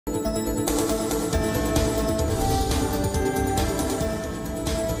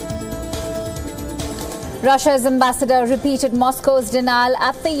Russia's ambassador repeated Moscow's denial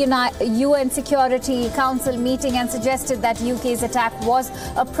at the UN Security Council meeting and suggested that UK's attack was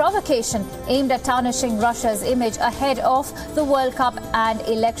a provocation aimed at tarnishing Russia's image ahead of the World Cup and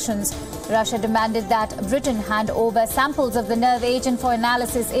elections. Russia demanded that Britain hand over samples of the nerve agent for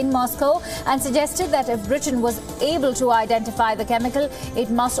analysis in Moscow and suggested that if Britain was able to identify the chemical,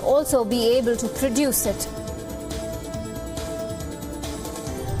 it must also be able to produce it.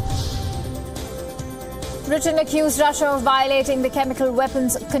 Britain accused Russia of violating the Chemical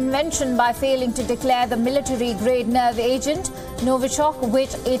Weapons Convention by failing to declare the military-grade nerve agent Novichok,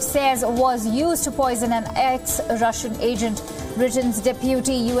 which it says was used to poison an ex-Russian agent. Britain's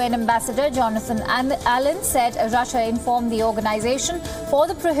Deputy UN Ambassador Jonathan Allen said Russia informed the Organisation for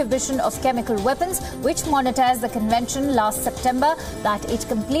the Prohibition of Chemical Weapons, which monitors the convention, last September, that it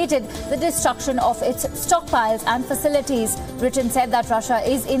completed the destruction of its stockpiles and facilities. Britain said that Russia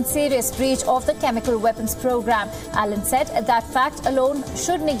is in serious breach of the chemical weapons program. Allen said that fact alone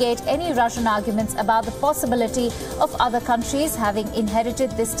should negate any Russian arguments about the possibility of other countries having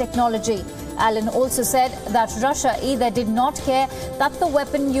inherited this technology. Allen also said that Russia either did not care that the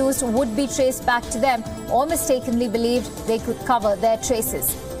weapon used would be traced back to them or mistakenly believed they could cover their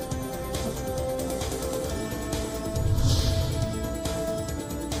traces.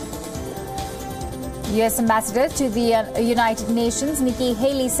 U.S. Ambassador to the United Nations, Nikki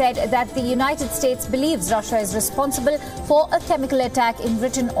Haley, said that the United States believes Russia is responsible for a chemical attack in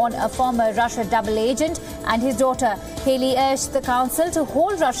Britain on a former Russia double agent and his daughter. Haley urged the Council to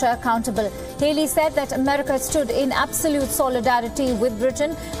hold Russia accountable. Haley said that America stood in absolute solidarity with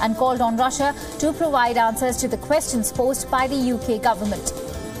Britain and called on Russia to provide answers to the questions posed by the UK government.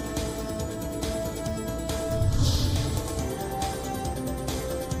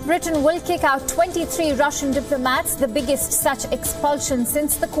 Britain will kick out 23 Russian diplomats, the biggest such expulsion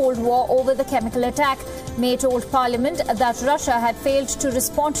since the Cold War over the chemical attack. May told Parliament that Russia had failed to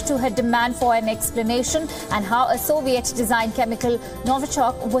respond to her demand for an explanation and how a Soviet-designed chemical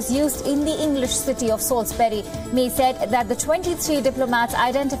Novichok was used in the English city of Salisbury. May said that the 23 diplomats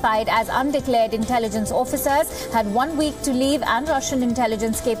identified as undeclared intelligence officers had 1 week to leave and Russian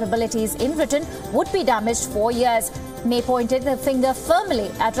intelligence capabilities in Britain would be damaged for years. May pointed the finger firmly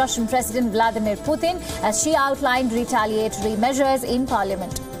at Russian President Vladimir Putin as she outlined retaliatory measures in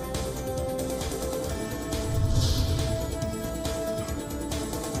Parliament.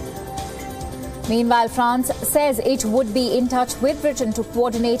 Meanwhile, France says it would be in touch with Britain to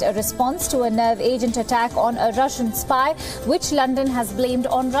coordinate a response to a nerve agent attack on a Russian spy, which London has blamed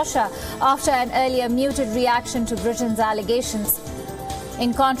on Russia after an earlier muted reaction to Britain's allegations.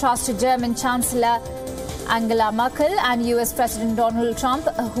 In contrast to German Chancellor Angela Merkel and US President Donald Trump,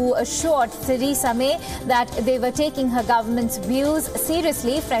 who assured Theresa May that they were taking her government's views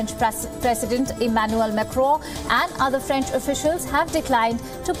seriously, French President Emmanuel Macron and other French officials have declined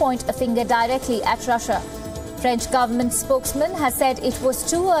to point a finger directly at Russia. French government spokesman has said it was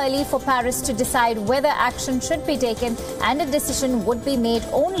too early for Paris to decide whether action should be taken and a decision would be made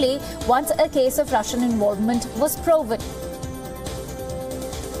only once a case of Russian involvement was proven.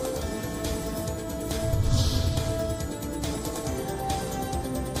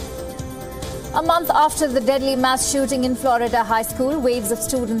 A month after the deadly mass shooting in Florida high school, waves of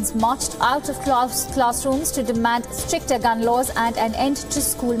students marched out of classrooms to demand stricter gun laws and an end to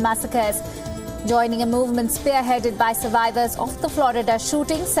school massacres. Joining a movement spearheaded by survivors of the Florida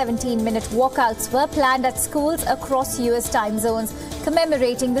shooting, 17-minute walkouts were planned at schools across U.S. time zones,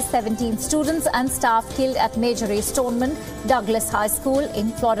 commemorating the 17 students and staff killed at Marjory Stoneman Douglas High School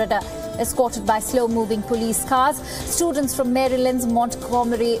in Florida. Escorted by slow-moving police cars, students from Maryland's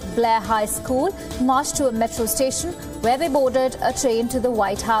Montgomery Blair High School marched to a metro station where they boarded a train to the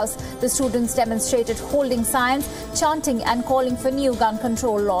White House. The students demonstrated holding signs, chanting and calling for new gun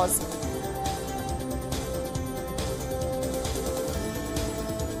control laws.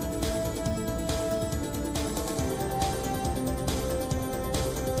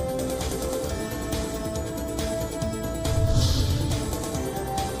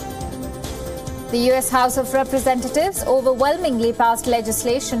 The U.S. House of Representatives overwhelmingly passed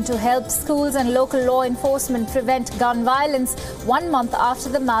legislation to help schools and local law enforcement prevent gun violence 1 month after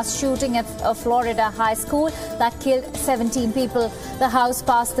the mass shooting at a Florida high school that killed 17 people. The House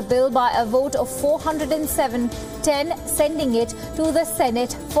passed the bill by a vote of 407-10, sending it to the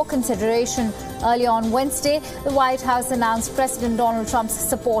Senate for consideration. Early on Wednesday, the White House announced President Donald Trump's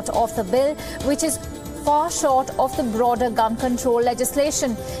support of the bill, which is far short of the broader gun control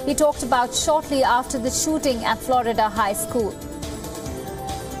legislation he talked about shortly after the shooting at Florida high school.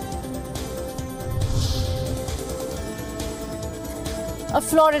 A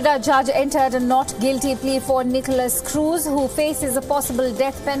Florida judge entered a not guilty plea for Nicholas Cruz, who faces a possible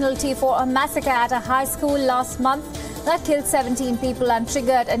death penalty for a massacre at a high school last month that killed 17 people and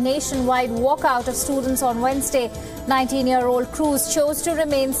triggered a nationwide walkout of students on Wednesday. 19-year-old Cruz chose to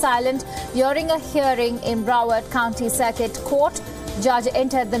remain silent during a hearing in Broward County Circuit Court. Judge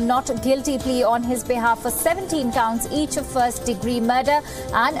entered the not guilty plea on his behalf for 17 counts, each of first-degree murder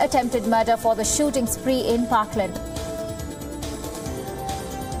and attempted murder for the shooting spree in Parkland.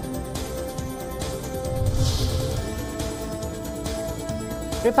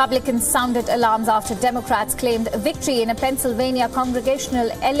 Republicans sounded alarms after Democrats claimed victory in a Pennsylvania congressional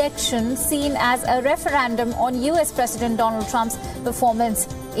election seen as a referendum on U.S. President Donald Trump's performance.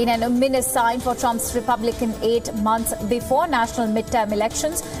 In an ominous sign for Trump's Republican 8 months before national midterm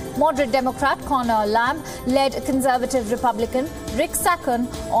elections, moderate Democrat Conor Lamb led conservative Republican Rick Sackon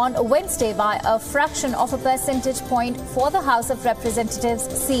on Wednesday by a fraction of a percentage point for the House of Representatives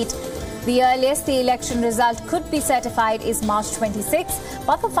seat. The earliest the election result could be certified is March 26,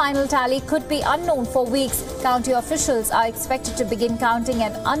 but the final tally could be unknown for weeks. County officials are expected to begin counting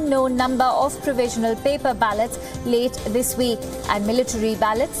an unknown number of provisional paper ballots late this week and military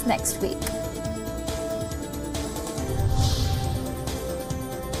ballots next week.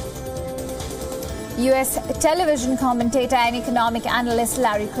 U.S. television commentator and economic analyst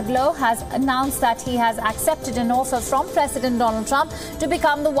Larry Kudlow has announced that he has accepted an offer from President Donald Trump to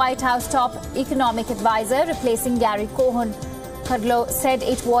become the White House top economic advisor, replacing Gary Cohn. Kudlow said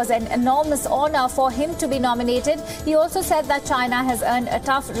it was an enormous honor for him to be nominated. He also said that China has earned a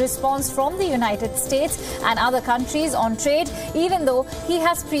tough response from the United States and other countries on trade, even though he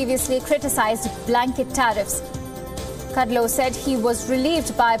has previously criticized blanket tariffs. Kudlow said he was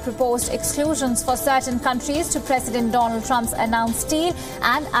relieved by proposed exclusions for certain countries to President Donald Trump's announced steel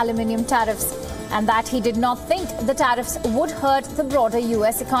and aluminium tariffs, and that he did not think the tariffs would hurt the broader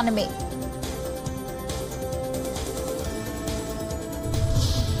U.S. economy.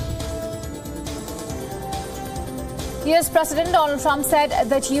 U.S. President Donald Trump said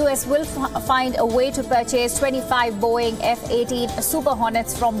that U.S. will find a way to purchase 25 Boeing F-18 Super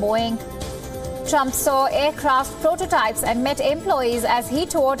Hornets from Boeing. Trump saw aircraft prototypes and met employees as he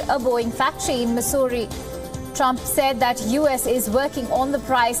toured a Boeing factory in Missouri. Trump said that U.S. is working on the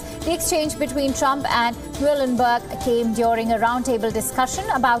price. The exchange between Trump and Muhlenberg came during a roundtable discussion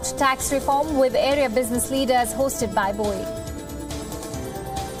about tax reform with area business leaders hosted by Boeing.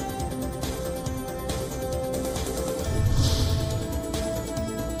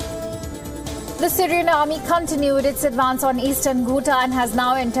 The Syrian army continued its advance on eastern Ghouta and has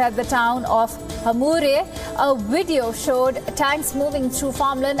now entered the town of Hamoure. A video showed tanks moving through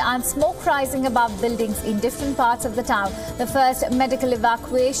farmland and smoke rising above buildings in different parts of the town. The first medical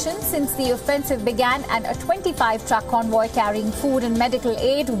evacuation since the offensive began, and a 25-truck convoy carrying food and medical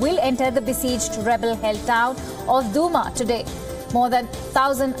aid will enter the besieged rebel-held town of Douma today. More than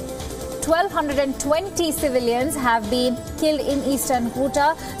 1,220 civilians have been killed in eastern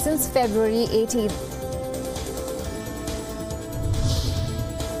Ghouta since February 18.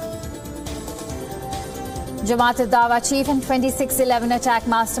 Jamaat al-Dawa chief and 26/11 attack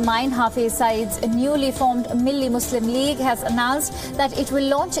mastermind Hafiz Saeed's newly formed Milli Muslim League has announced that it will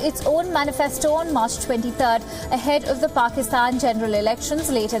launch its own manifesto on March 23rd ahead of the Pakistan general elections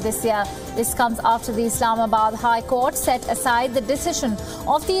later this year. This comes after the Islamabad High Court set aside the decision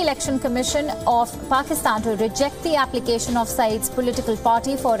of the Election Commission of Pakistan to reject the application of Saeed's political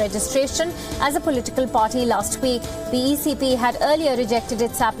party for registration as a political party last week. The ECP had earlier rejected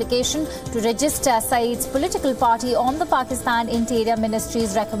its application to register Saeed's political party on the Pakistan Interior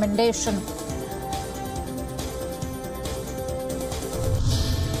Ministry's recommendation.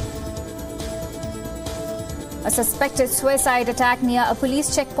 A suspected suicide attack near a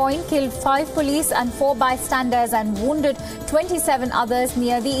police checkpoint killed 5 police and 4 bystanders and wounded 27 others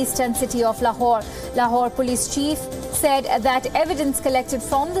near the eastern city of Lahore. Lahore police chief said that evidence collected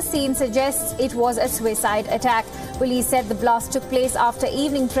from the scene suggests it was a suicide attack. Police said the blast took place after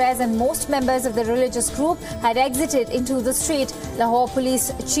evening prayers and most members of the religious group had exited into the street. Lahore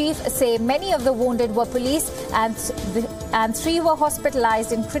police chief say many of the wounded were police and 3 were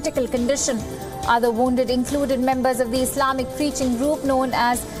hospitalized in critical condition. Other wounded included members of the Islamic preaching group known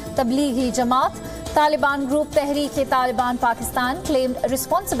as Tablighi Jamaat. Taliban group Tehreek-e-Taliban Pakistan claimed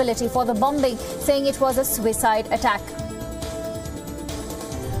responsibility for the bombing, saying it was a suicide attack.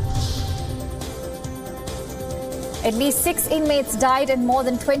 At least 6 inmates died and more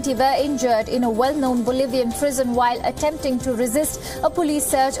than 20 were injured in a well-known Bolivian prison while attempting to resist a police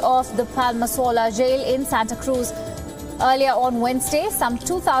search of the Palmasola jail in Santa Cruz. Earlier on Wednesday, some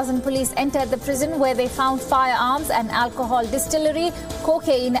 2,000 police entered the prison where they found firearms, an alcohol distillery,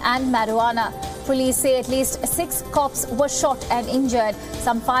 cocaine and marijuana. Police say at least 6 cops were shot and injured.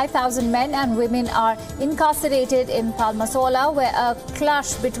 Some 5,000 men and women are incarcerated in Palmasola, where a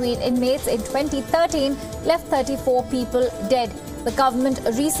clash between inmates in 2013 left 34 people dead. The government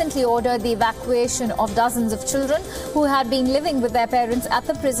recently ordered the evacuation of dozens of children who had been living with their parents at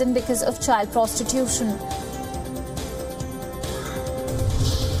the prison because of child prostitution.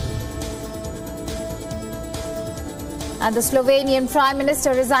 And the Slovenian Prime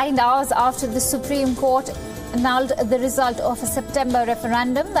Minister resigned hours after the Supreme Court annulled the result of a September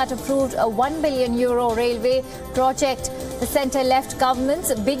referendum that approved a €1 billion railway project, the centre-left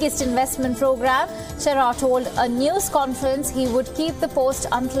government's biggest investment programme. Chera told a news conference he would keep the post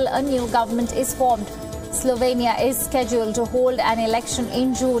until a new government is formed. Slovenia is scheduled to hold an election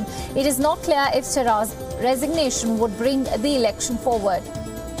in June. It is not clear if Chera's resignation would bring the election forward.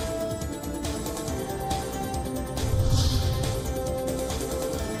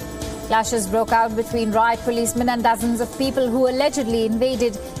 Clashes broke out between riot policemen and dozens of people who allegedly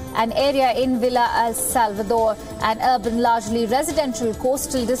invaded an area in Villa El Salvador, an urban, largely residential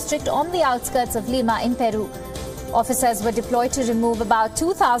coastal district on the outskirts of Lima in Peru. Officers were deployed to remove about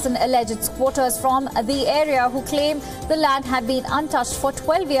 2,000 alleged squatters from the area who claim the land had been untouched for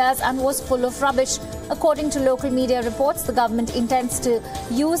 12 years and was full of rubbish. According to local media reports, the government intends to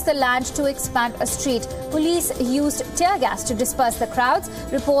use the land to expand a street. Police used tear gas to disperse the crowds.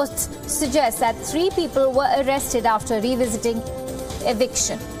 Reports suggest that 3 people were arrested after revisiting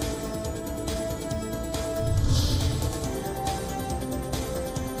eviction.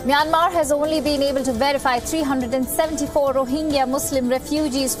 Myanmar has only been able to verify 374 Rohingya Muslim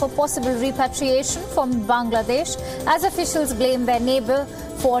refugees for possible repatriation from Bangladesh, as officials blame their neighbour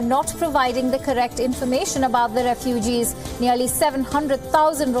for not providing the correct information about the refugees. Nearly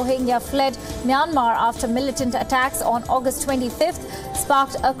 700,000 Rohingya fled Myanmar after militant attacks on August 25th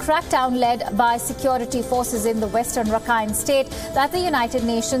sparked a crackdown led by security forces in the western Rakhine state that the United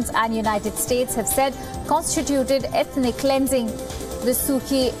Nations and United States have said constituted ethnic cleansing. The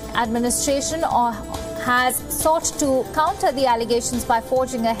Suki administration has sought to counter the allegations by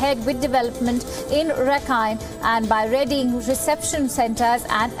forging ahead with development in Rakhine and by readying reception centres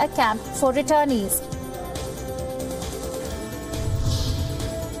and a camp for returnees.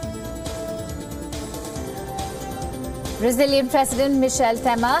 Brazilian President Michel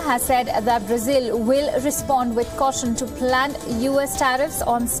Temer has said that Brazil will respond with caution to planned US tariffs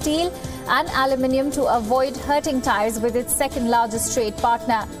on steel and aluminium to avoid hurting ties with its second largest trade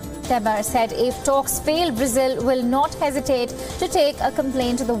partner. Temer said if talks fail, Brazil will not hesitate to take a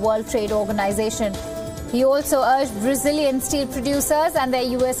complaint to the World Trade Organization. He also urged Brazilian steel producers and their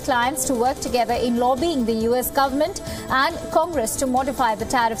US clients to work together in lobbying the US government and Congress to modify the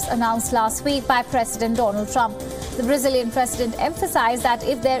tariffs announced last week by President Donald Trump. The Brazilian president emphasized that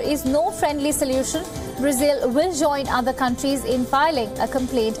if there is no friendly solution, Brazil will join other countries in filing a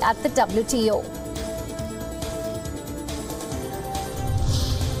complaint at the WTO.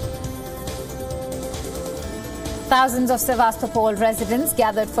 Thousands of Sevastopol residents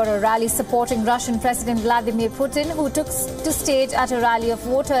gathered for a rally supporting Russian President Vladimir Putin, who took to stage at a rally of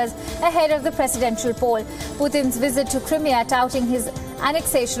voters ahead of the presidential poll. Putin's visit to Crimea, touting his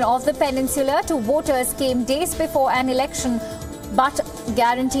annexation of the peninsula to voters, came days before an election, but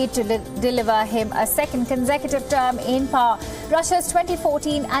guaranteed to deliver him a second consecutive term in power. Russia's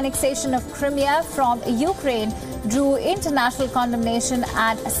 2014 annexation of Crimea from Ukraine drew international condemnation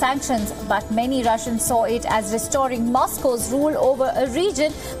and sanctions, but many Russians saw it as restoring Moscow's rule over a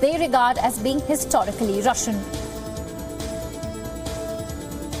region they regard as being historically Russian.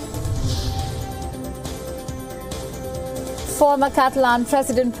 Former Catalan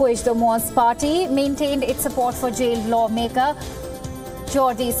President Puigdemont party maintained its support for jailed lawmaker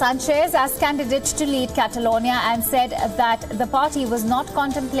Jordi Sanchez as candidate to lead Catalonia and said that the party was not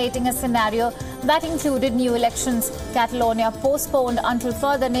contemplating a scenario that included new elections. Catalonia postponed until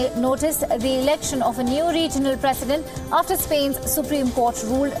further notice the election of a new regional president after Spain's Supreme Court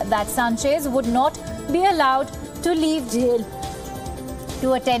ruled that Sanchez would not be allowed to leave jail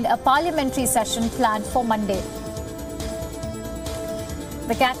to attend a parliamentary session planned for Monday.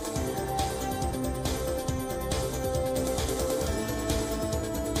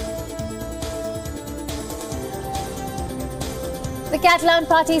 The Catalan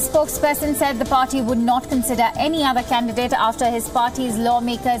party spokesperson said the party would not consider any other candidate after his party's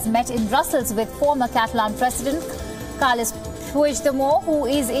lawmakers met in Brussels with former Catalan President Carles Puigdemont, who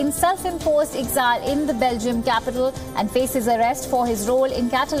is in self-imposed exile in the Belgium capital and faces arrest for his role in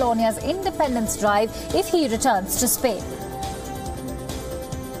Catalonia's independence drive if he returns to Spain.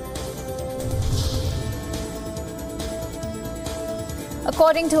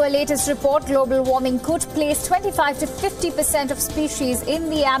 According to a latest report, global warming could place 25 to 50% of species in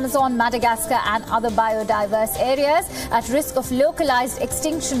the Amazon, Madagascar and other biodiverse areas at risk of localized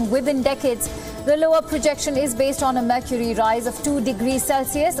extinction within decades. The lower projection is based on a mercury rise of 2 degrees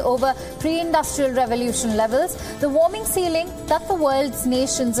Celsius over pre-industrial revolution levels, the warming ceiling that the world's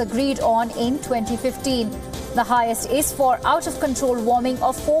nations agreed on in 2015. The highest is for out-of-control warming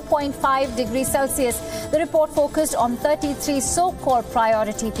of 4.5 degrees Celsius. The report focused on 33 so-called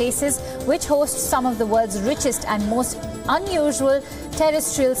priority places, which host some of the world's richest and most unusual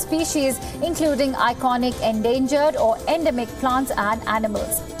terrestrial species, including iconic endangered or endemic plants and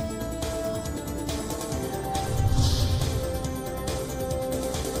animals.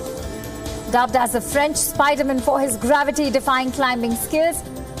 Dubbed as the French Spider-Man for his gravity-defying climbing skills,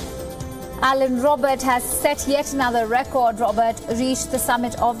 Alan Robert has set yet another record. Robert reached the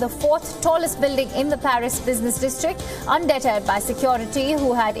summit of the 4th tallest building in the Paris business district, undeterred by security,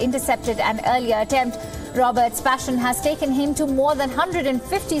 who had intercepted an earlier attempt. Robert's passion has taken him to more than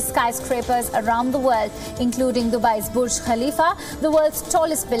 150 skyscrapers around the world, including Dubai's Burj Khalifa, the world's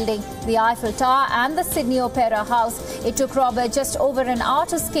tallest building, the Eiffel Tower and the Sydney Opera House. It took Robert just over an hour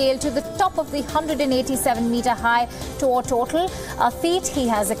to scale to the top of the 187-meter-high tower total, a feat he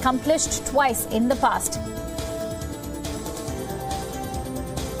has accomplished twice in the past.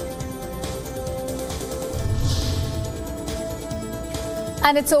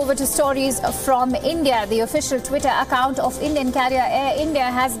 And it's over to stories from India. The official Twitter account of Indian carrier Air India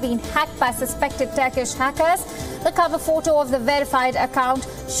has been hacked by suspected Turkish hackers. The cover photo of the verified account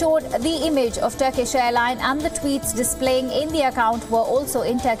showed the image of Turkish airline, and the tweets displaying in the account were also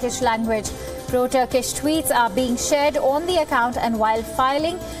in Turkish language. Pro-Turkish tweets are being shared on the account, and while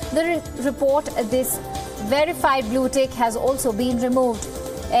filing the report, this verified blue tick has also been removed.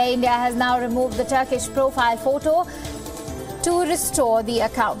 Air India has now removed the Turkish profile photo to restore the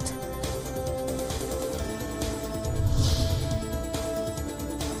account.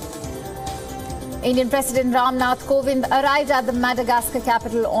 Indian President Ramnath Kovind arrived at the Madagascar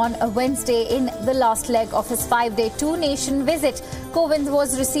capital on a Wednesday in the last leg of his 5-day two-nation visit. Kovind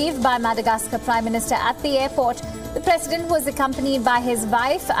was received by Madagascar Prime Minister at the airport. The president was accompanied by his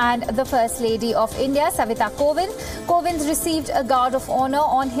wife and the First Lady of India, Savita Kovind. Kovind received a guard of honor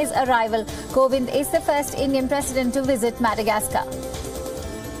on his arrival. Kovind is the first Indian president to visit Madagascar.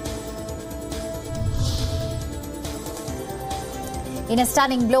 In a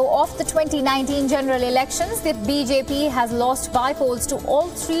stunning blow of the 2019 general elections, the BJP has lost by polls to all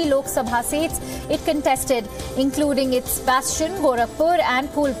 3 Lok Sabha seats it contested, including its bastion Gorakhpur and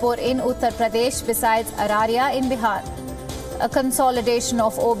Phulpur in Uttar Pradesh, besides Araria in Bihar. A consolidation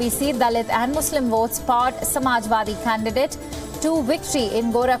of OBC, Dalit and Muslim votes powered Samajwadi candidate to victory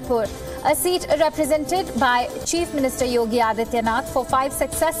in Gorakhpur, a seat represented by Chief Minister Yogi Adityanath for 5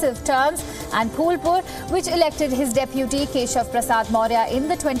 successive terms, and Phulpur, which elected his deputy Keshav Prasad Maurya in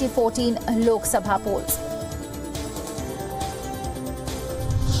the 2014 Lok Sabha polls.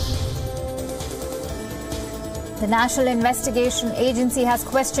 The National Investigation Agency has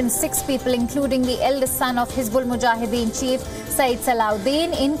questioned 6 people, including the eldest son of Hizbul Mujahideen chief Saeed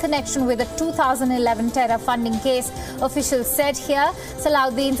Salahuddin, in connection with a 2011 terror funding case. Officials said here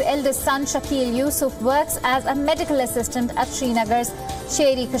Salahuddin's eldest son Shakil Yusuf works as a medical assistant at Srinagar's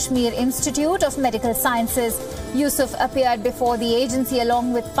Sher-e Kashmir Institute of Medical Sciences. Yusuf appeared before the agency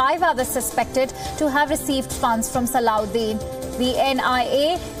along with 5 others suspected to have received funds from Salahuddin. The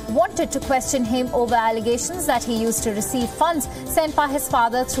NIA wanted to question him over allegations that he used to receive funds sent by his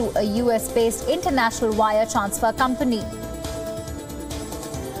father through a US-based international wire transfer company.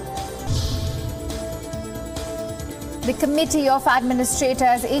 The Committee of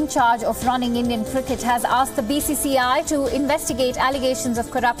Administrators in charge of running Indian cricket has asked the BCCI to investigate allegations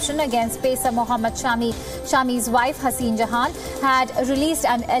of corruption against pacer Mohammad Shami. Shami's wife, Haseen Jahan, had released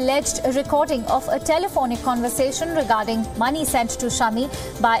an alleged recording of a telephonic conversation regarding money sent to Shami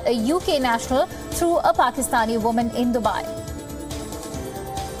by a UK national through a Pakistani woman in Dubai.